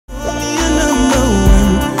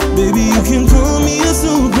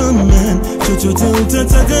Hey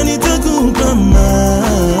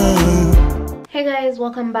guys,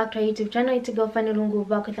 welcome back to our YouTube channel. It's your girl Fanny Lungu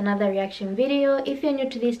back with another reaction video. If you're new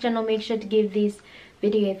to this channel, make sure to give this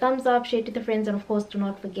video a thumbs up, share it with your friends, and of course do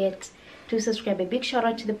not forget to subscribe. A big shout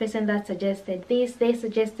out to the person that suggested this. They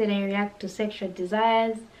suggested I react to Sexual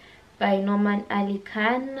Desires by Nouman Ali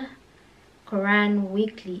Khan, Quran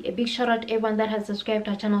Weekly. A big shout out to everyone that has subscribed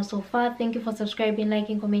to our channel so far. Thank you for subscribing,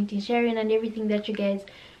 liking, commenting, sharing, and everything that you guys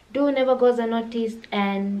do never goes unnoticed.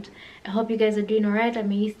 And I hope you guys are doing alright and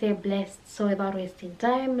may you stay blessed. So without wasting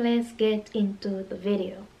time, let's get into the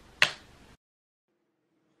video.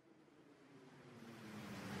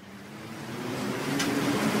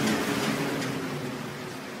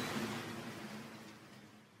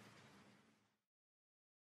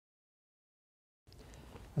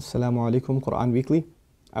 Assalamu alaikum, Quran Weekly.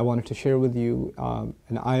 I wanted to share with you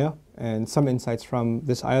an ayah and some insights from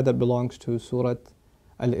this ayah that belongs to Surah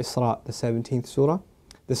Al-Isra, the 17th surah.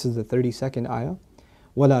 This is the 32nd ayah.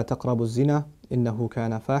 وَلَا تَقْرَبُوا الزِّنَا إِنَّهُ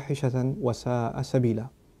كَانَ فَاحِشَةً وَسَاءَ سَبِيلًا.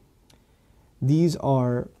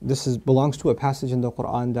 This belongs to a passage in the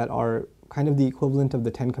Quran that are kind of the equivalent of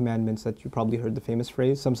the 10 commandments that you probably heard the famous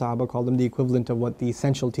phrase. Some Sahaba call them the equivalent of what the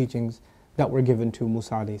essential teachings that were given to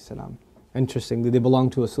Musa alayhi salam. Interestingly, they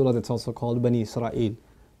belong to a surah that's also called Bani Israel,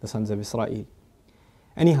 the sons of Israel.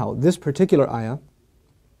 Anyhow, this particular ayah,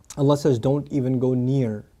 Allah says don't even go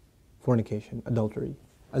near fornication, adultery,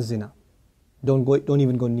 az-zina. Don't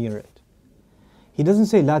even go near it. He doesn't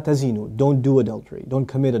say la tazinu, don't do adultery, don't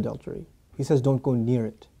commit adultery. He says don't go near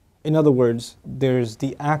it. In other words, there's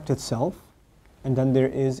the act itself, and then there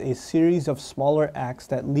is a series of smaller acts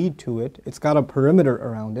that lead to it. It's got a perimeter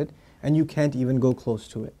around it, and you can't even go close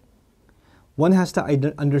to it. One has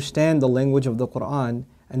to understand the language of the Quran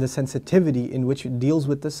and the sensitivity in which it deals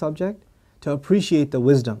with this subject to appreciate the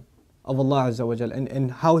wisdom of Allah Azza wa Jal and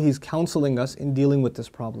how He's counseling us in dealing with this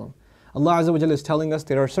problem. Allah Azza wa Jal is telling us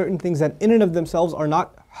there are certain things that in and of themselves are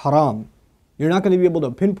not haram. You're not going to be able to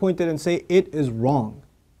pinpoint it and say it is wrong.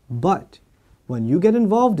 But when you get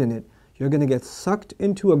involved in it, you're going to get sucked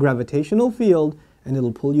into a gravitational field and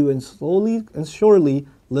it'll pull you in slowly and surely,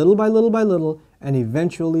 little by little by little, and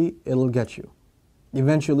eventually it'll get you.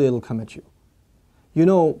 Eventually it'll come at you. You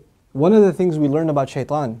know, one of the things we learn about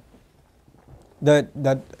shaitan that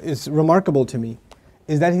is remarkable to me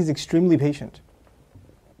is that he's extremely patient.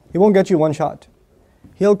 He won't get you one shot.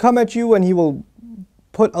 He'll come at you and he will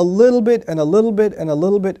put a little bit and a little bit and a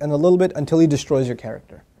little bit and a little bit until he destroys your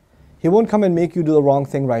character. He won't come and make you do the wrong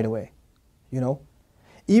thing right away. You know?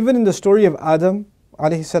 Even in the story of Adam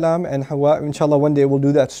alayhi salam and Hawa, inshallah one day we'll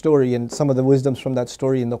do that story and some of the wisdoms from that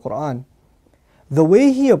story in the Quran. The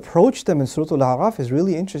way he approached them in Surah Al-A'raf is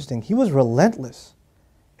really interesting. He was relentless.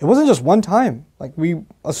 It wasn't just one time. Like we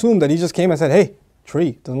assume that he just came and said, hey,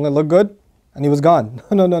 tree, doesn't it look good? And he was gone.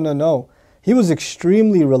 No. He was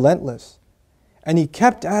extremely relentless. And he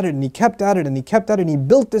kept at it and he kept at it and he kept at it and he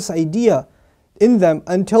built this idea in them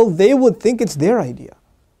until they would think it's their idea.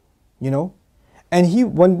 You know?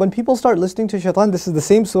 And when people start listening to shaitan, this is the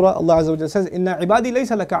same surah, Allah Azza wa Jalla says, Inna ibadi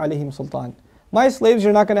laysa laka alayhim sultan. My slaves,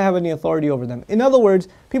 you're not going to have any authority over them. In other words,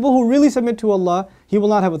 people who really submit to Allah, He will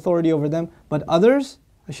not have authority over them. But others,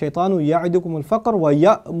 الشيطان يعدكم الفقر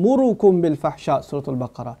ويأمركم بالفحشاء, Surah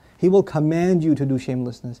Al-Baqarah. He will command you to do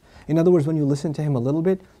shamelessness. In other words, when you listen to him a little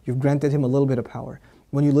bit, you've granted him a little bit of power.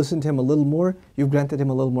 When you listen to him a little more, you've granted him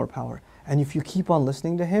a little more power. And if you keep on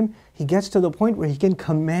listening to him, he gets to the point where he can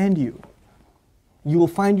command you. You will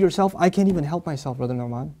find yourself, I can't even help myself, Brother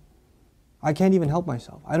Nouman. I can't even help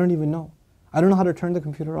myself. I don't even know. I don't know how to turn the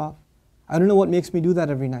computer off. I don't know what makes me do that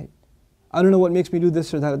every night. I don't know what makes me do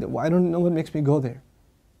this or that. I don't know what makes me go there.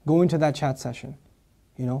 Go into that chat session,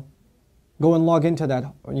 you know. Go and log into that,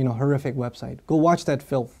 horrific website. Go watch that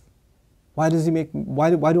filth. Why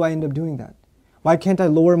do I end up doing that? Why can't I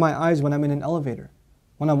lower my eyes when I'm in an elevator?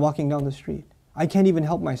 When I'm walking down the street? I can't even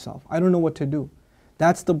help myself. I don't know what to do.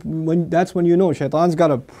 That's when you know shaitan's got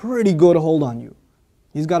a pretty good hold on you.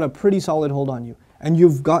 He's got a pretty solid hold on you. And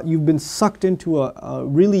you've been sucked into a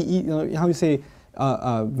really,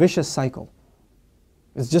 a vicious cycle.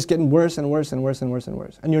 It's just getting worse and worse and worse and worse and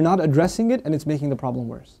worse. And you're not addressing it and it's making the problem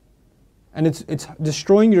worse. And it's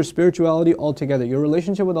destroying your spirituality altogether. Your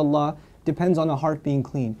relationship with Allah depends on a heart being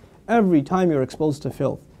clean. Every time you're exposed to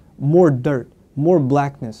filth, more dirt, more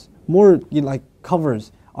blackness, more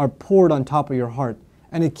covers are poured on top of your heart.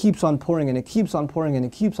 And it keeps on pouring and it keeps on pouring and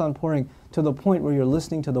it keeps on pouring to the point where you're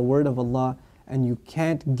listening to the word of Allah and you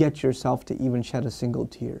can't get yourself to even shed a single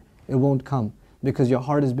tear. It won't come because your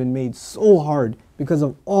heart has been made so hard because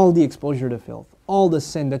of all the exposure to filth, all the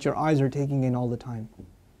sin that your eyes are taking in all the time.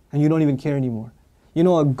 And you don't even care anymore. You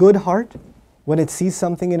know, a good heart when it sees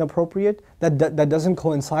something inappropriate that doesn't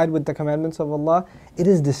coincide with the commandments of Allah, it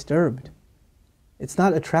is disturbed. It's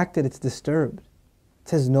not attracted, it's disturbed. It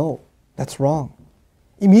says, no, that's wrong.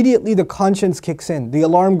 Immediately the conscience kicks in, the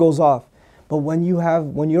alarm goes off. But when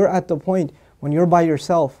you're at the point, when you're by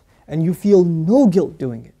yourself and you feel no guilt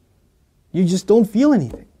doing it, you just don't feel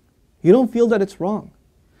anything. You don't feel that it's wrong.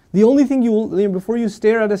 The only thing before you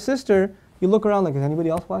stare at a sister, you look around like, is anybody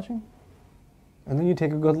else watching? And then you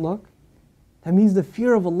take a good look. That means the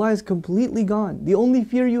fear of Allah is completely gone. The only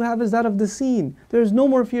fear you have is that of the seen. There is no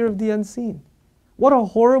more fear of the unseen. What a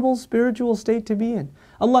horrible spiritual state to be in.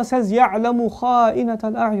 Allah says, يَعْلَمُ خَائِنَةَ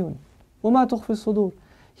الْأَعْيُنِ وَمَا تُخْفِي الصُّدُورِ.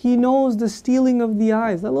 He knows the stealing of the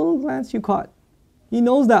eyes, that little glance you caught. He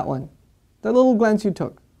knows that one, that little glance you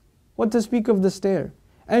took. What to speak of the stare.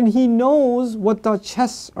 And He knows what the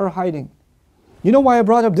chests are hiding. You know why I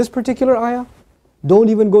brought up this particular ayah? Don't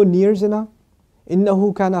even go near zina.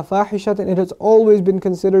 إِنَّهُ كَانَ فَاحِشَةً. It has always been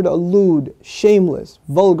considered a lewd, shameless,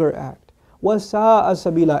 vulgar act. وَسَاءَ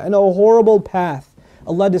سَبِيلًا. And a horrible path.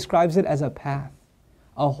 Allah describes it as a path.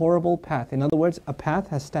 A horrible path. In other words, a path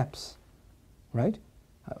has steps. Right?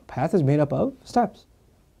 A path is made up of steps.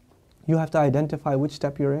 You have to identify which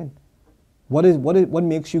step you're in. What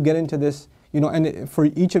makes you get into this? You know, and for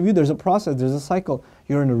each of you, there's a process, there's a cycle.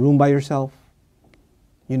 You're in a room by yourself.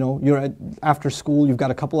 You know, you're after school. You've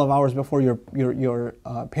got a couple of hours before your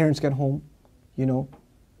parents get home. You know,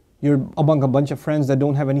 you're among a bunch of friends that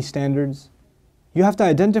don't have any standards. You have to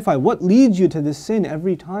identify what leads you to this sin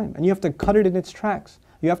every time, and you have to cut it in its tracks.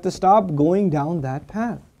 You have to stop going down that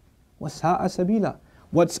path. وَسَاءَ سَبِيلًا.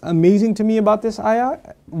 What's amazing to me about this ayah,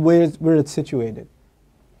 where it's situated.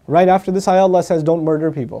 Right after this ayah, Allah says, don't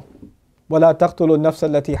murder people. وَلَا تَقْتُلُوا النَّفْسَ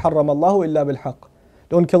الَّتِي حَرَّمَ اللَّهُ إِلَّا بِالْحَقِّ.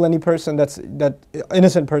 Don't kill any person that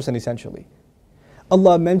innocent person essentially.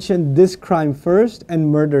 Allah mentioned this crime first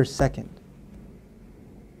and murder second.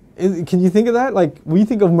 Can you think of that? Like, we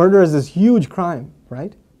think of murder as this huge crime,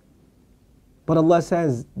 right? But Allah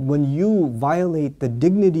says, when you violate the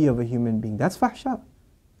dignity of a human being, that's fahsha.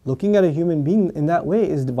 Looking at a human being in that way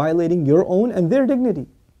is violating your own and their dignity.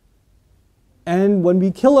 And when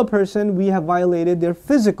we kill a person, we have violated their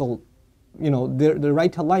physical, you know, their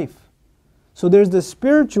right to life. So there's the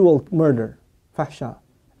spiritual murder, fahsha,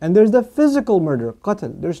 and there's the physical murder,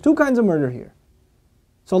 qatl. There's two kinds of murder here.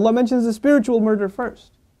 So Allah mentions the spiritual murder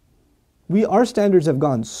first. Our standards have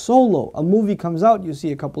gone so low. A movie comes out, you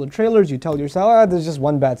see a couple of trailers, you tell yourself, there's just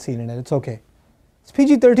one bad scene in it, it's okay. It's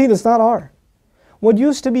PG-13, it's not R. What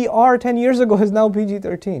used to be R 10 years ago is now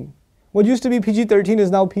PG-13. What used to be PG-13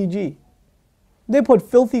 is now PG. They put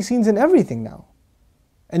filthy scenes in everything now.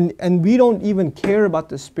 And we don't even care about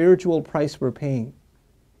the spiritual price we're paying.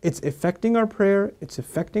 It's affecting our prayer, it's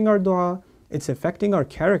affecting our dua, it's affecting our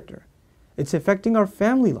character. It's affecting our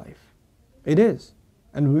family life. It is.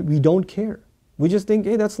 And we don't care. We just think,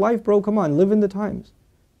 hey, that's life, bro, come on, live in the times.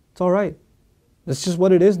 It's alright. That's just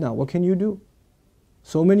what it is now. What can you do?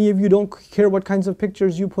 So many of you don't care what kinds of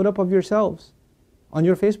pictures you put up of yourselves on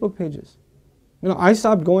your Facebook pages. You know, I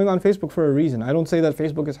stopped going on Facebook for a reason. I don't say that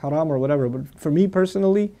Facebook is haram or whatever, but for me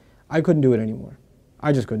personally, I couldn't do it anymore.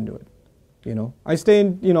 I just couldn't do it. You know, I stay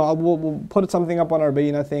in, you know, we'll put something up on our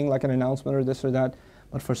Bayna thing, like an announcement or this or that.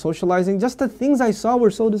 But for socializing, just the things I saw were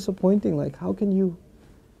so disappointing. Like, how can you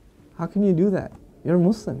do that? You're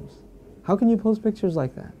Muslims. How can you post pictures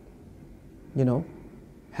like that? You know,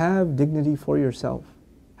 have dignity for yourself.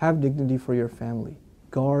 Have dignity for your family.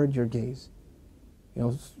 Guard your gaze. You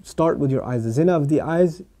know, start with your eyes. The zina of the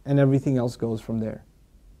eyes, and everything else goes from there.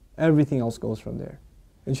 Everything else goes from there.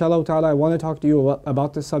 Inshallah ta'ala, I want to talk to you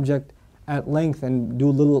about this subject at length and do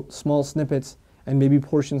little small snippets and maybe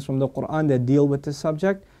portions from the Quran that deal with this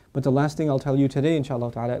subject. But the last thing I'll tell you today,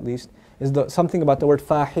 inshallah ta'ala at least, is something about the word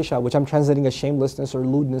fahisha, which I'm translating as shamelessness or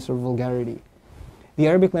lewdness or vulgarity. The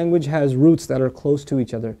Arabic language has roots that are close to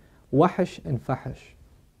each other. Wahish and fahish.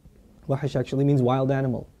 Wahish actually means wild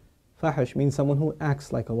animal. Fahish means someone who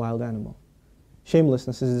acts like a wild animal.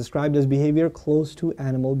 Shamelessness is described as behavior close to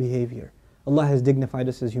animal behavior. Allah has dignified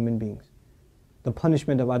us as human beings. The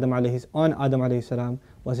punishment of on Adam alayhi salam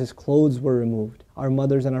was his clothes were removed. Our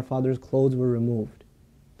mothers and our fathers' clothes were removed.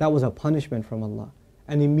 That was a punishment from Allah.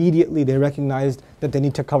 And immediately they recognized that they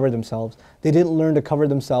need to cover themselves. They didn't learn to cover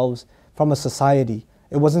themselves from a society.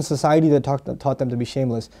 It wasn't society that taught them to be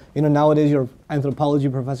shameless. You know, nowadays your anthropology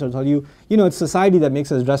professor will tell you, you know, it's society that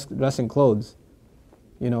makes us dress in clothes.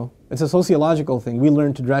 You know, it's a sociological thing. We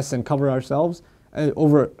learn to dress and cover ourselves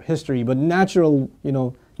over history, but naturally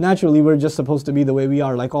we're just supposed to be the way we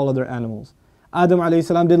are, like all other animals. Adam alayhi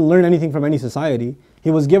salam didn't learn anything from any society.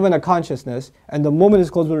 He was given a consciousness, and the moment his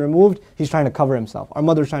clothes were removed, he's trying to cover himself. Our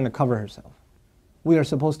mother's trying to cover herself. We are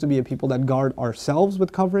supposed to be a people that guard ourselves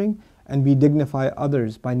with covering, and we dignify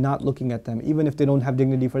others by not looking at them. Even if they don't have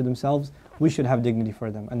dignity for themselves, we should have dignity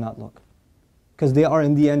for them and not look. Because they are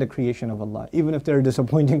in the end a creation of Allah. Even if they're a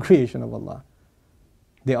disappointing creation of Allah,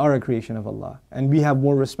 they are a creation of Allah. And we have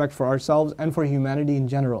more respect for ourselves and for humanity in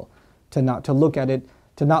general, to not look at it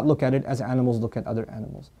as animals look at other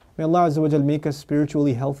animals. May Allah Azza wa Jal make us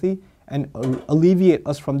spiritually healthy and alleviate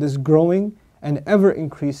us from this growing and ever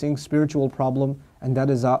increasing spiritual problem, and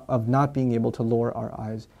that is of not being able to lower our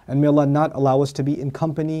eyes. And may Allah not allow us to be in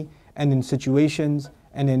company and in situations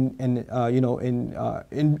and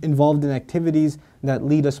involved in activities that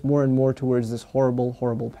lead us more and more towards this horrible,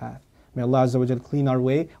 horrible path. May Allah Azza wa Jal clean our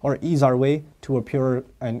way or ease our way to a purer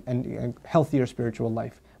and healthier spiritual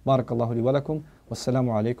life. Barakallahu li wa lakum.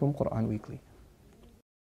 Wassalamu alaikum. Quran Weekly.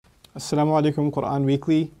 Assalamu alaikum. Quran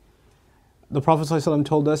Weekly. The Prophet ﷺ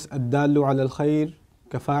told us, "Ad-dallu ala al-khayr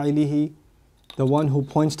kafa'ilihi." The one who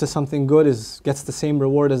points to something good gets the same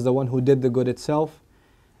reward as the one who did the good itself.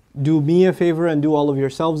 Do me a favor and do all of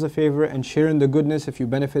yourselves a favor and share in the goodness if you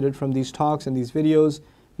benefited from these talks and these videos.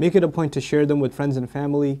 Make it a point to share them with friends and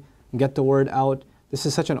family and get the word out. This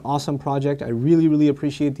is such an awesome project. I really, really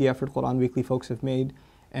appreciate the effort Quran Weekly folks have made.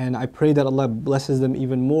 And I pray that Allah blesses them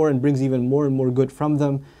even more and brings even more and more good from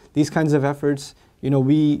them. These kinds of efforts,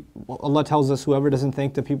 Allah tells us whoever doesn't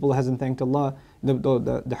thank the people hasn't thanked Allah.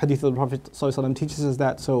 The hadith of the Prophet ﷺ teaches us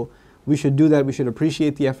that. So we should do that. We should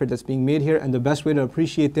appreciate the effort that's being made here. And the best way to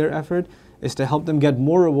appreciate their effort is to help them get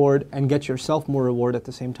more reward and get yourself more reward at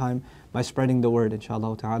the same time by spreading the word,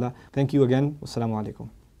 inshallah ta'ala. Thank you again. Wassalamu alaikum.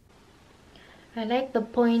 I like the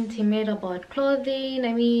point he made about clothing.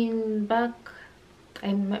 I mean,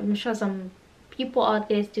 I'm sure some people out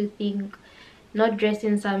there still think not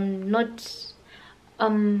dressing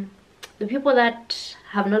the people that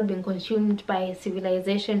have not been consumed by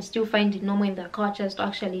civilization still find it normal in their cultures to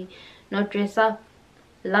actually not dress up.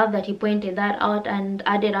 Love that he pointed that out and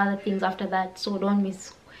added other things after that, so don't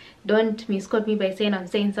misquote me by saying I'm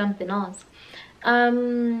saying something else. I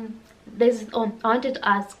wanted to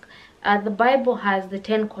ask, the Bible has the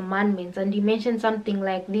 10 commandments, and he mentioned something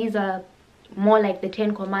like these are more like the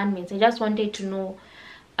 10 commandments. I just wanted to know,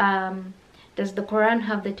 does the Quran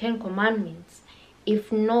have the 10 commandments?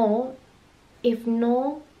 If no,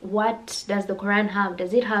 what does the Quran have?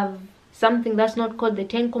 Does it have something that's not called the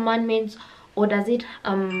 10 commandments, or does it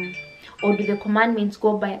or do the commandments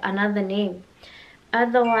go by another name?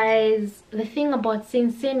 Otherwise, the thing about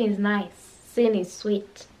sin is nice, sin is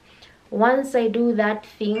sweet. Once I do that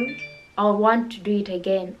thing, I'll want to do it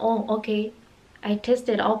again. Oh, okay, I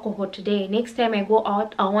tested alcohol today. Next time I go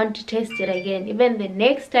out, I want to test it again. Even the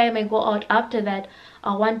next time I go out after that,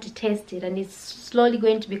 I want to test it. And it's slowly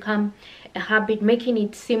going to become a habit, making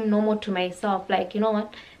it seem normal to myself. Like, you know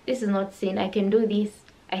what? This is not sin. I can do this.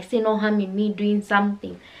 I see no harm in me doing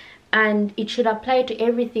something. And it should apply to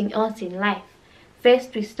everything else in life.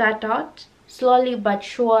 First, we start out slowly but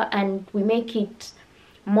sure, and we make it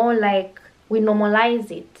more like we normalize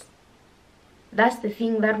it. That's the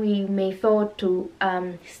thing that we may fail to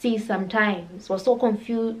see sometimes. We're so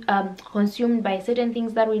consumed by certain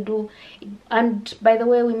things that we do. And by the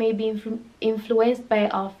way, we may be influenced by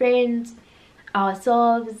our friends,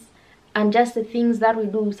 ourselves, and just the things that we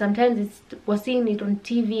do. Sometimes we're seeing it on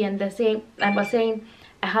TV and we're saying,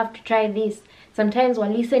 I have to try this. Sometimes we're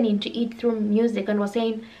listening to it through music and we're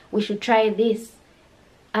saying, we should try this.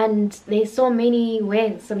 And there's so many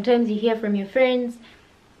ways. Sometimes you hear from your friends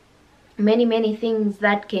many things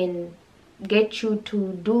that can get you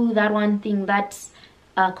to do that one thing that's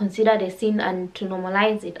considered a sin and to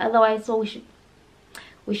normalize it. Otherwise, so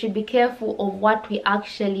we should be careful of what we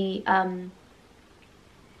actually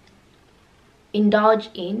indulge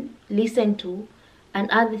in, listen to, and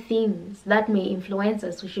other things that may influence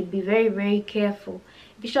us. We should be very careful.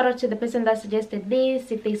 Big shout out to the person that suggested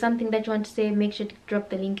this. If there's something that you want to say, make sure to drop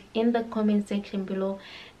the link in the comment section below,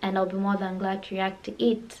 and I'll be more than glad to react to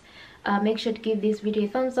it. Make sure to give this video a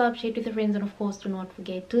thumbs up, share it with your friends, and of course do not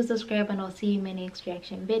forget to subscribe, and I'll see you in my next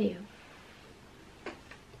reaction video.